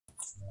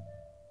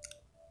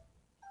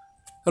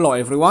Hello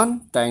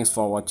everyone, thanks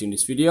for watching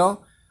this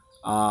video.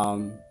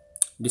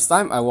 This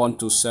time I want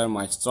to share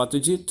my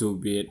strategy to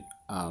beat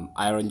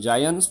Iron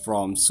Giants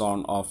from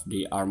Son of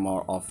the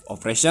Armor of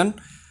Operation.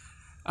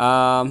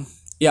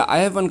 Yeah,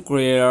 I haven't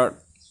cleared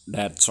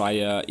that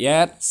trial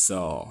yet,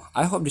 so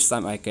I hope this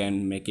time I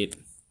can make it.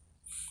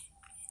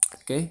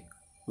 Okay,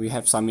 we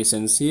have some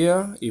missions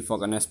here.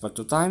 Evoke an expert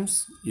 2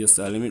 times, use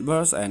the limit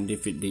burst and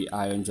defeat the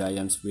Iron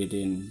Giants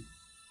within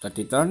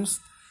 30 turns.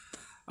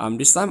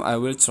 This time I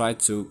will try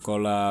to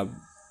collaborating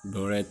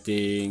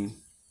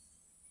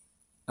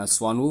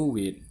Xuan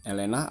with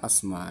Elena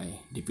as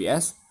my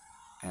DPS,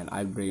 and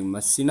I bring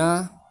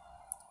Machina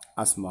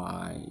as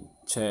my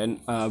chain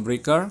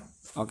breaker.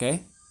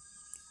 Okay,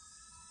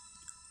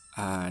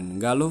 and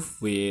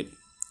Galuf with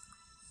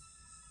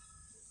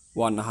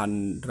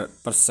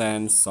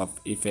 100% of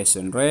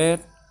evasion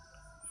rate,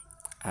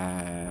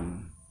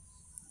 and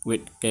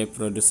with K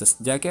produces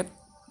jacket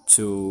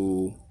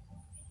to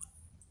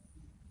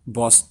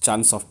boss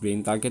chance of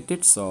being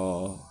targeted,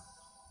 so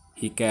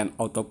he can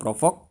auto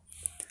provoke.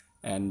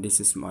 And this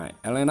is my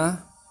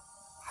Elena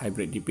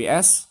hybrid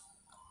DPS.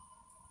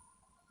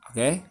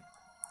 Okay,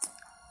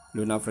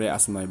 Lunafreya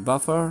as my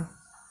buffer,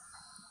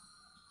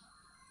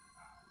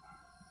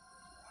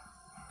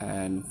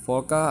 and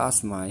Volka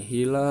as my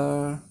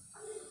healer.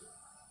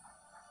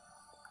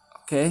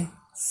 Okay,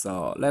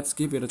 so let's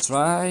give it a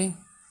try.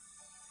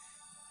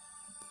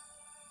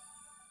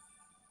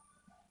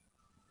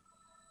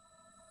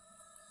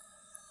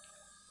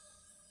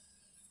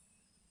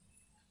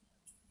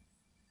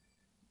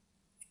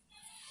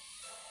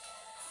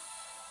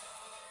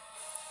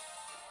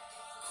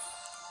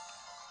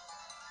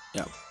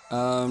 Yeah.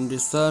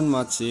 This turn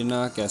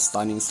Machina cast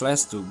stunning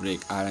slash to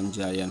break Iron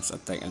Giant's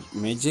attack and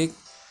magic.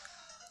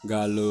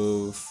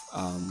 Galuf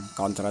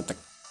counter attack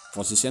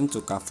position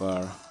to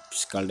cover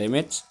physical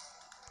damage.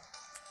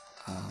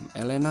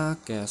 Elena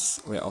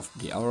cast Way of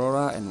the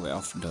Aurora and Way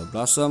of the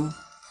Blossom.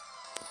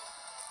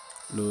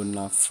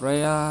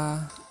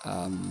 Lunafreya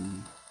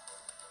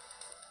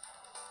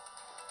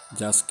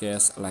just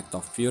cast Light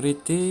of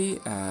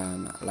Purity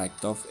and Light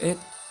of It.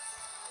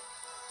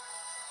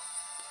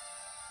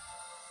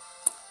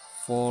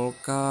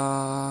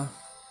 Volka,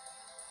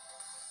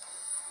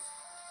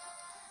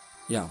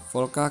 yeah,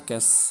 Volka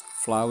casts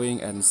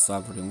Flowing and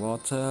Suffering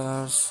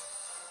Waters,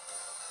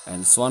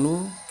 and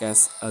Xuan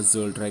casts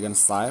Azul Dragon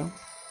Style.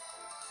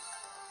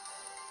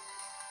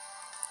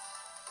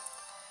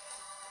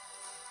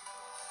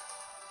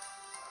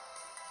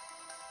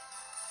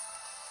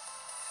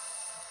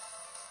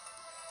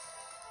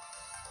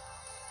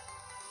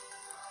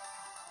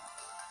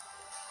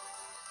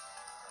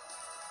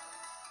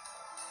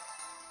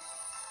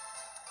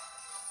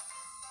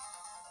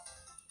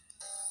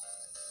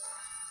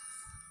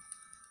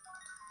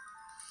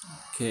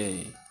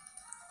 Okay,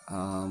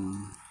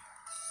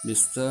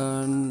 this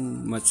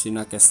turn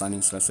Machina cast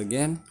Stunning Slash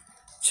again,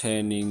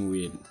 chaining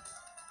with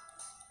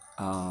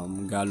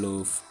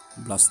Galuf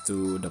Blast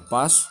to the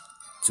Pass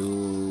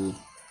to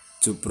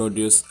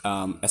produce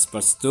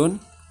Esper Stone,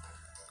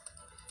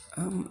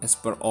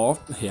 Esper Orb.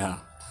 Yeah.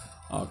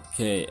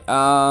 Okay,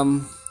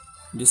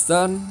 this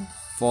turn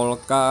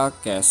Volka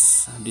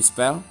cast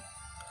Dispel.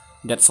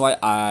 That's why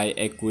I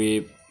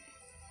equip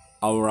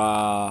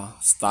Aura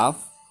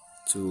Staff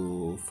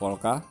to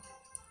Volka.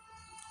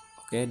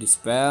 Okay,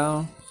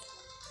 Dispel,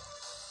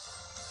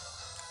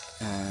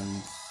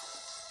 and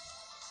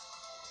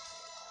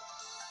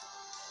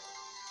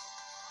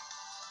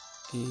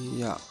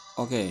yeah,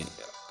 okay,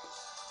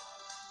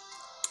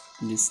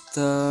 this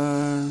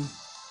turn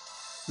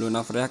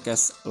Lunafreya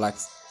cast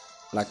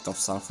Light of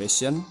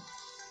Salvation.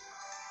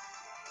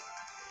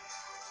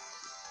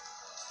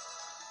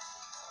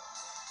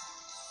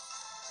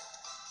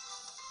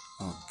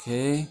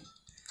 Okay,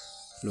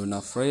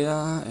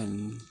 Lunafreya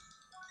and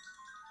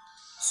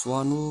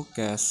Xuan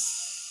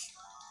cast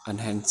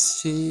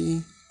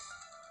Enhance.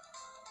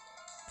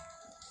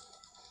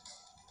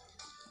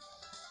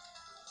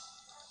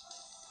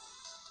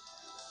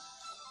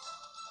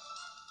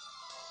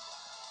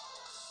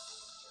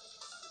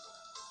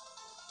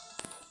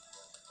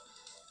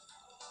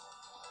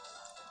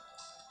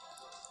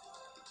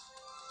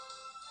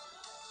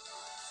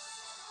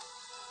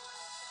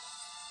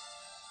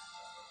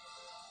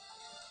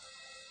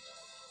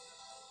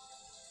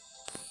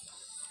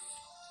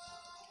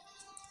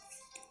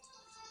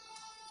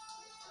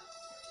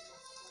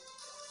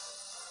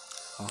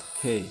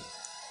 Okay,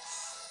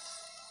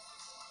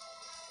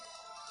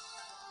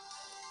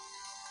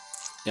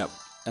 yep,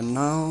 and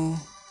now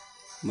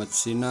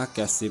Machina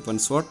cast Stephen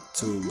Sword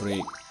to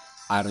break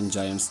Iron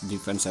Giant's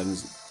defense and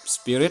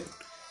spirit.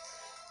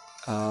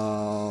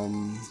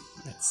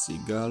 Let's see,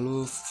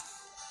 Galuf.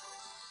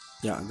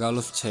 Yeah,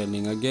 Galuf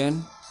chaining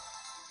again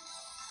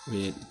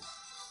with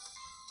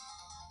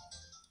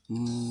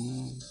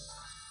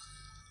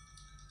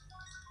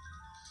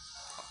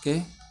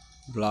okay,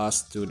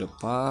 Blast to the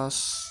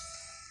Pass.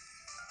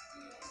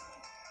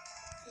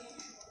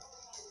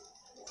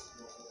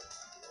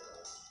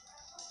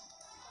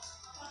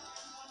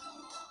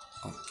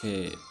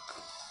 Okay,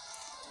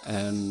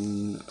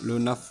 And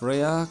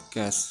Lunafreya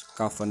cast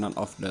Covenant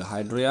of the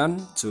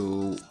Hydrian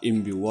to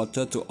imbue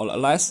water to all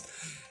allies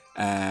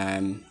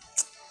and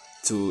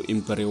to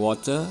imperi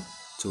water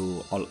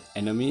to all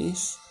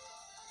enemies,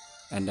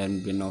 and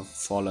then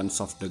Benevolence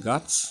of the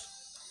Gods.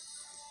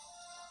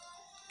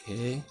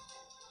 Okay,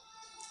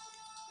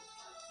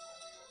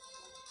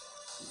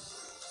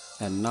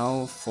 and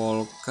now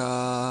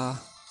Volca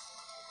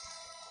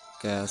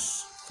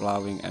cast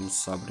Flowing and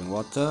Sobering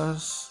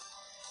Waters.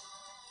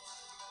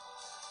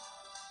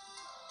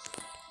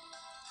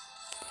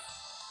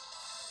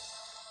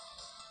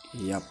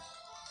 Yup.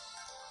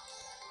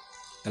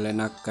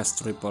 Elena cast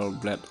Triple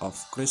Blade of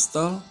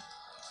Crystal,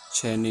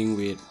 chaining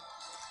with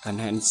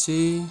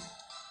Enhancy.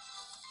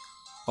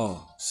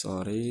 Oh,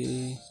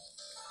 sorry.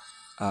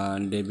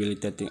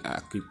 Debilitating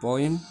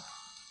Acupoint,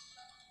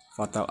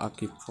 Fatal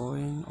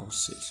Acupoint. Oh,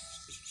 shit.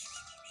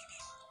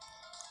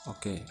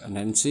 Okay,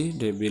 Enhancy,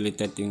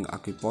 Debilitating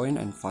Acupoint,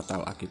 and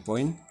Fatal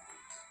Acupoint.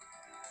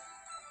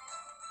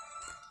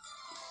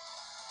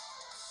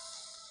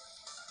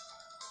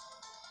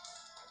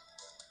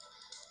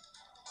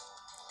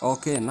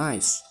 Okay,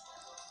 nice.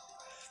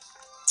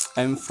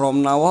 And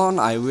from now on,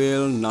 I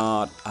will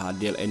not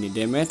deal any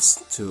damage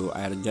to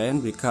Iron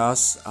Giant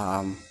because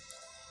I'm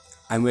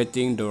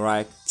waiting the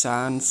right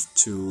chance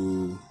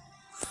to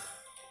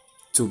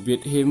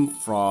beat him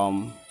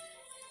from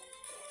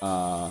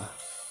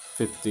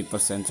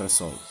 50%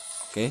 threshold.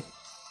 Okay.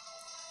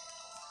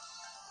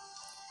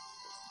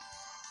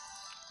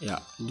 Yeah,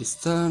 this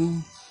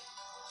turn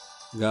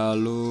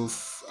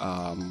Galuf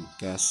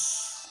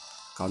cast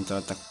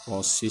counter-attack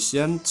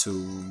position to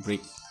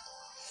break.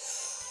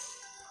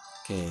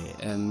 Okay,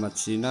 and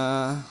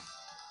Machina,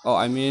 oh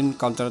I mean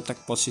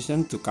counter-attack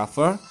position to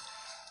cover,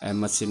 and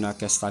Machina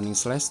cast Stunning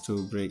Slash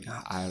to break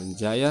Iron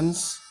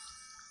Giants.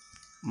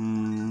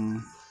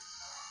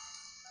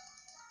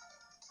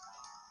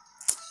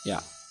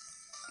 Yeah,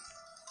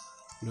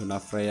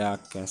 Lunafreya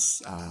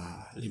cast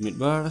Limit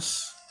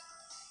Burst,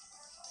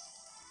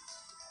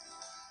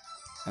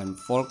 and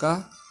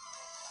Volca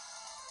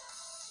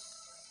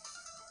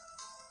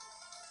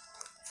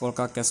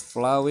cast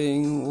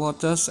Flowing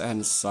Waters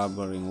and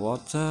Sobering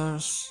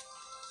Waters.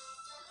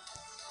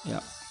 Yeah.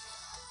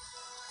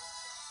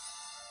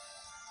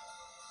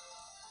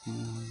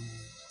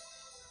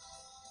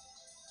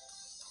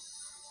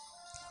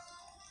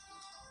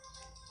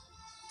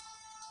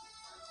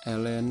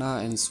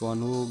 Elena and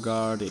Xuan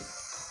guard it.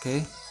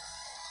 Okay.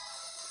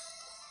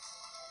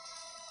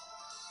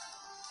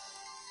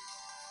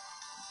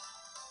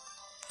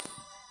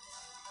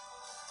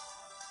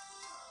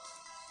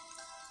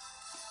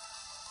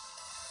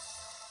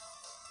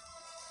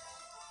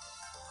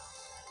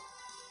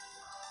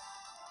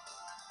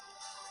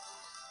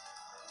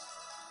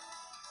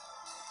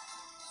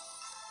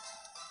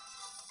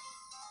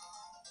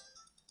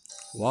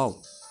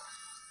 Wow.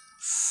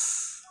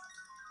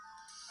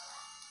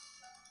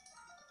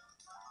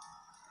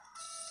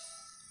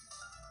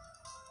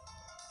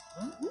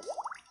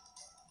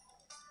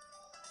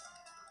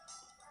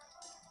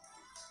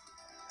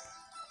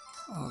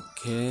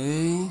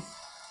 Okay.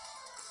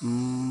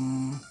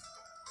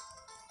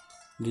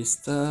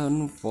 This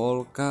turn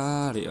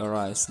Volca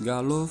re-arise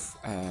Galuf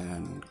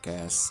and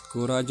cast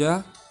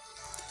Kuraja.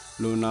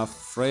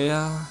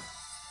 Lunafreya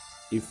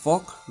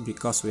evoke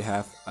because we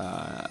have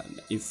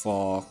an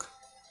evoke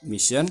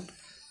mission.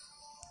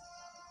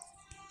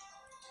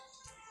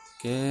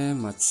 Okay,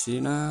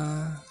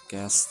 Machina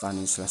cast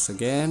Stunning Slash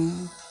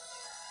again,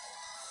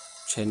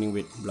 chaining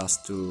with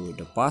Blast to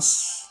the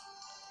Past.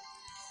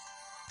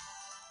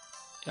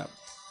 Yep.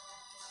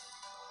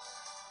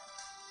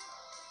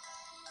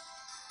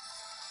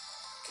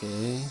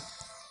 Okay.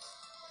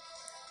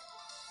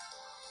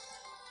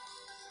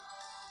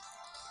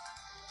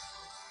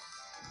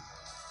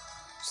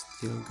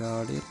 Still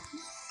guarded.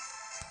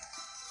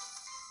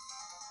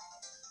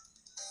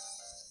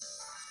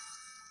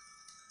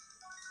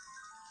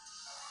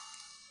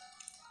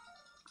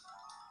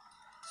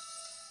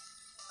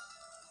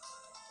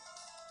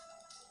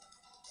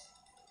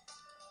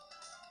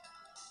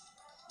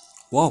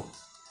 Wow.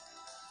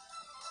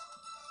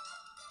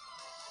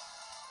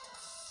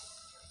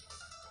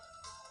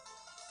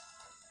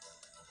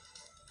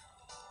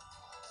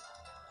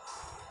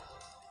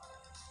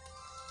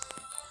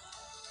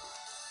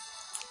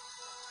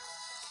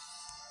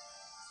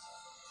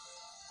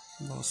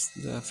 Lost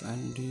depth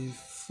and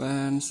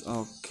defense.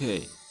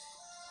 Okay.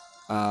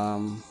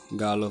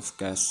 Galuf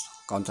cast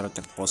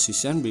counter-attack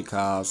position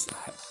because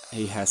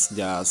he has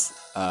just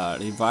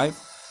revived.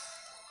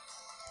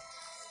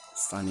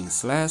 Stunning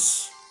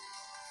Slash.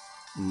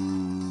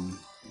 And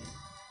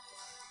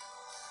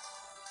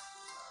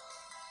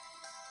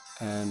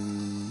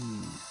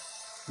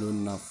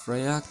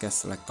Lunafreya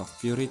cast Light of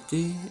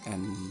Purity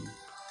and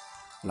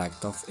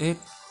Light of It.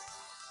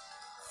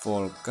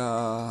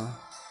 Volca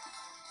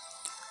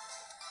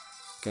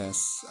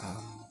cast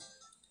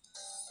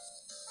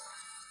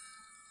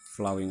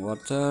Flowing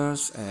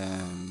Waters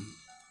and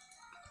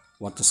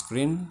Water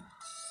Screen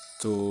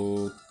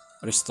to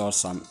restore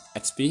some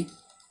HP.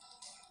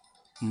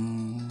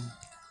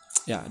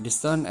 Yeah,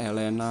 this turn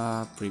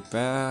Elena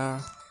prepare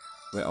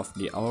Way of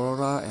the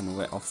Aurora and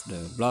Way of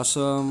the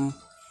Blossom.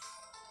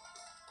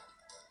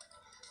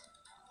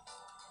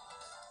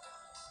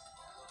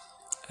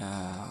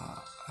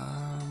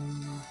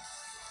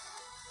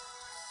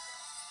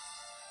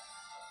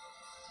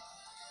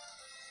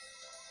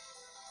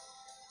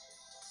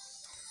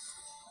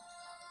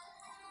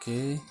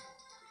 Okay.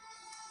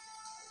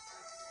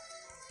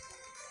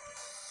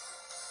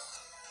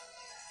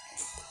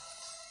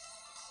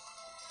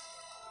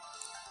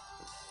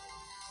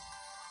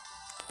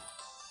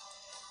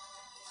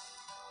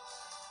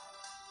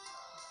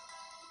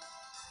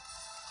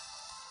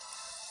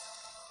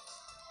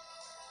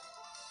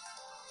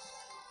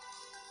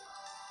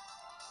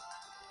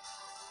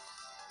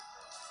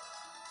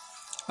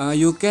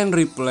 You can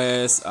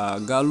replace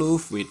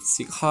Galuf with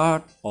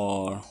Sieghard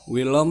or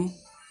Wilhelm,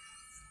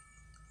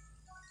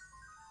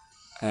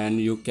 and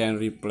you can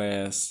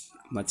replace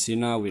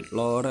Machina with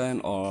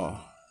Loren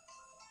or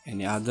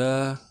any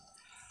other.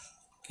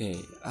 Okay,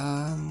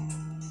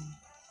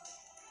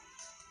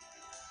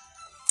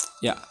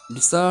 yeah,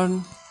 this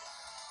turn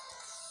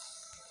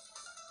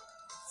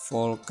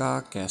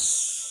Volca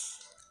cast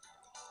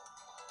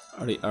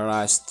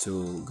Rearise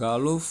to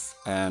Galuf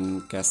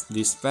and cast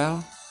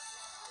Dispel.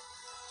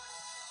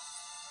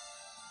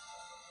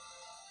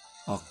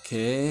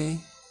 Okay,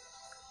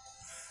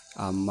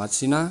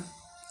 Machina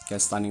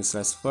cast Stunning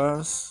Slash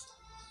first,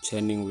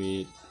 chaining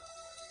with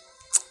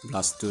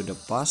Blast to the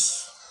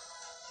Basch.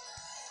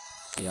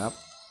 Yep.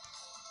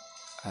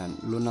 And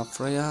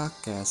Lunafreya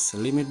cast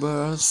Limit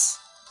Burst.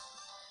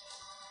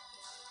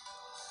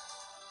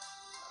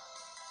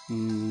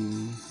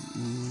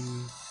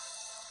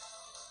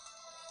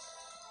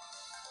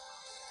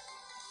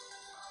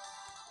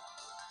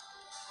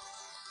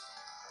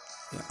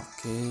 Yeah,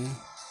 okay.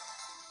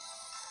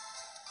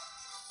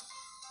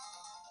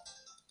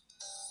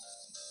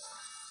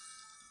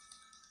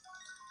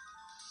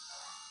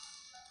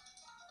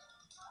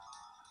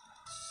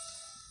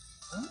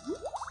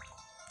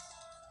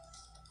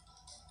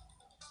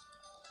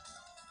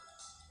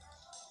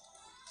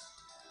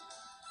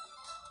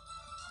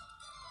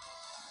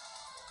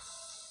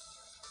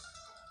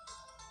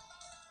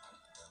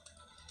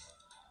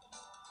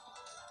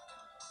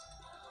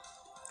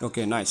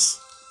 Okay, nice.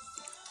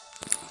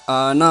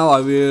 Now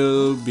I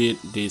will beat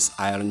these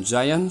Iron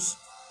Giants.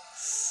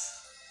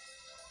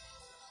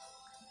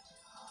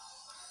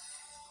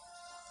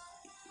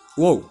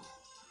 Whoa.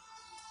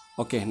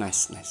 Okay,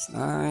 nice.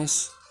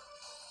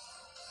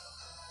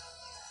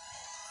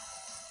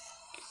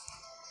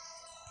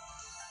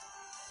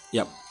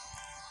 Yep.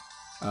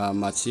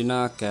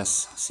 Machina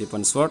cast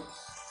Siphon Sword,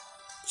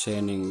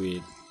 chaining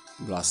with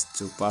Blast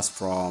to Pass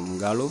from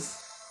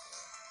Galuf.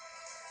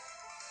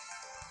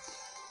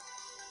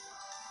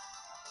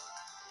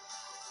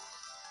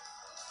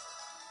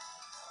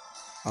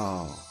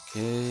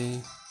 Okay,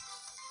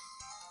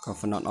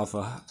 Covenant of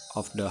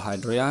the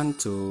Hydrian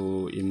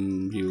to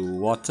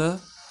imbue water,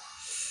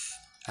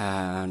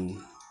 and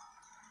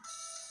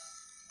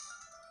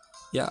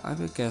yeah, I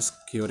will cast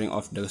Curing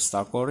of the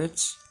Star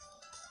Courage.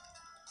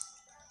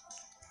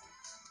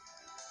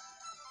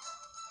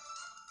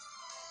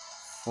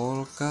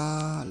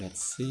 Volca,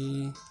 let's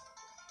see.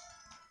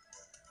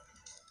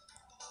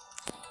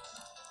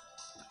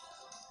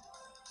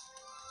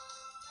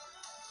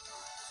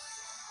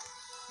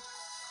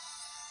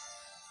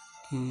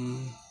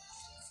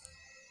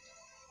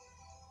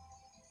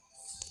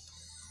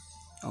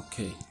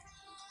 Okay.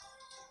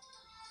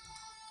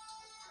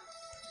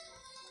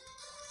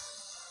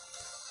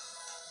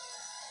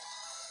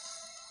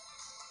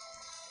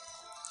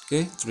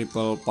 Okay,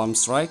 triple palm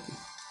strike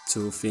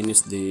to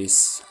finish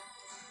this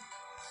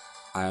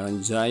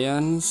Iron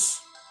Giants.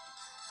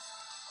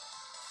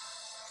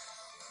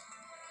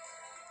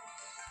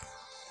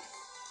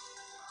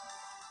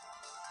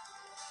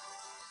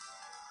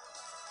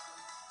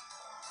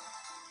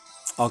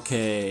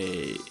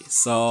 Okay,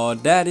 so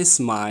that is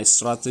my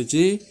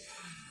strategy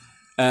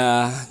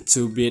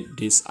to beat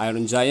these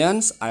Iron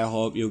Giants. I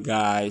hope you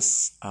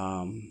guys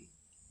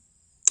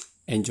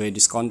enjoy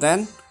this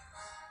content,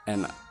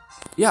 and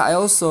yeah, I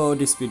also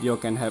this video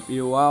can help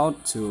you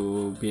out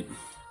to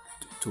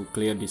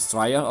clear this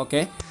trial.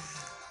 Okay,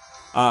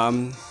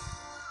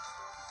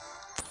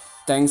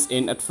 thanks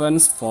in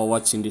advance for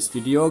watching this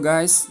video,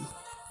 guys.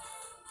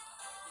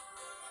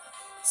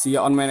 See you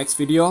on my next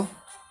video.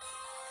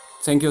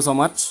 Thank you so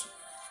much.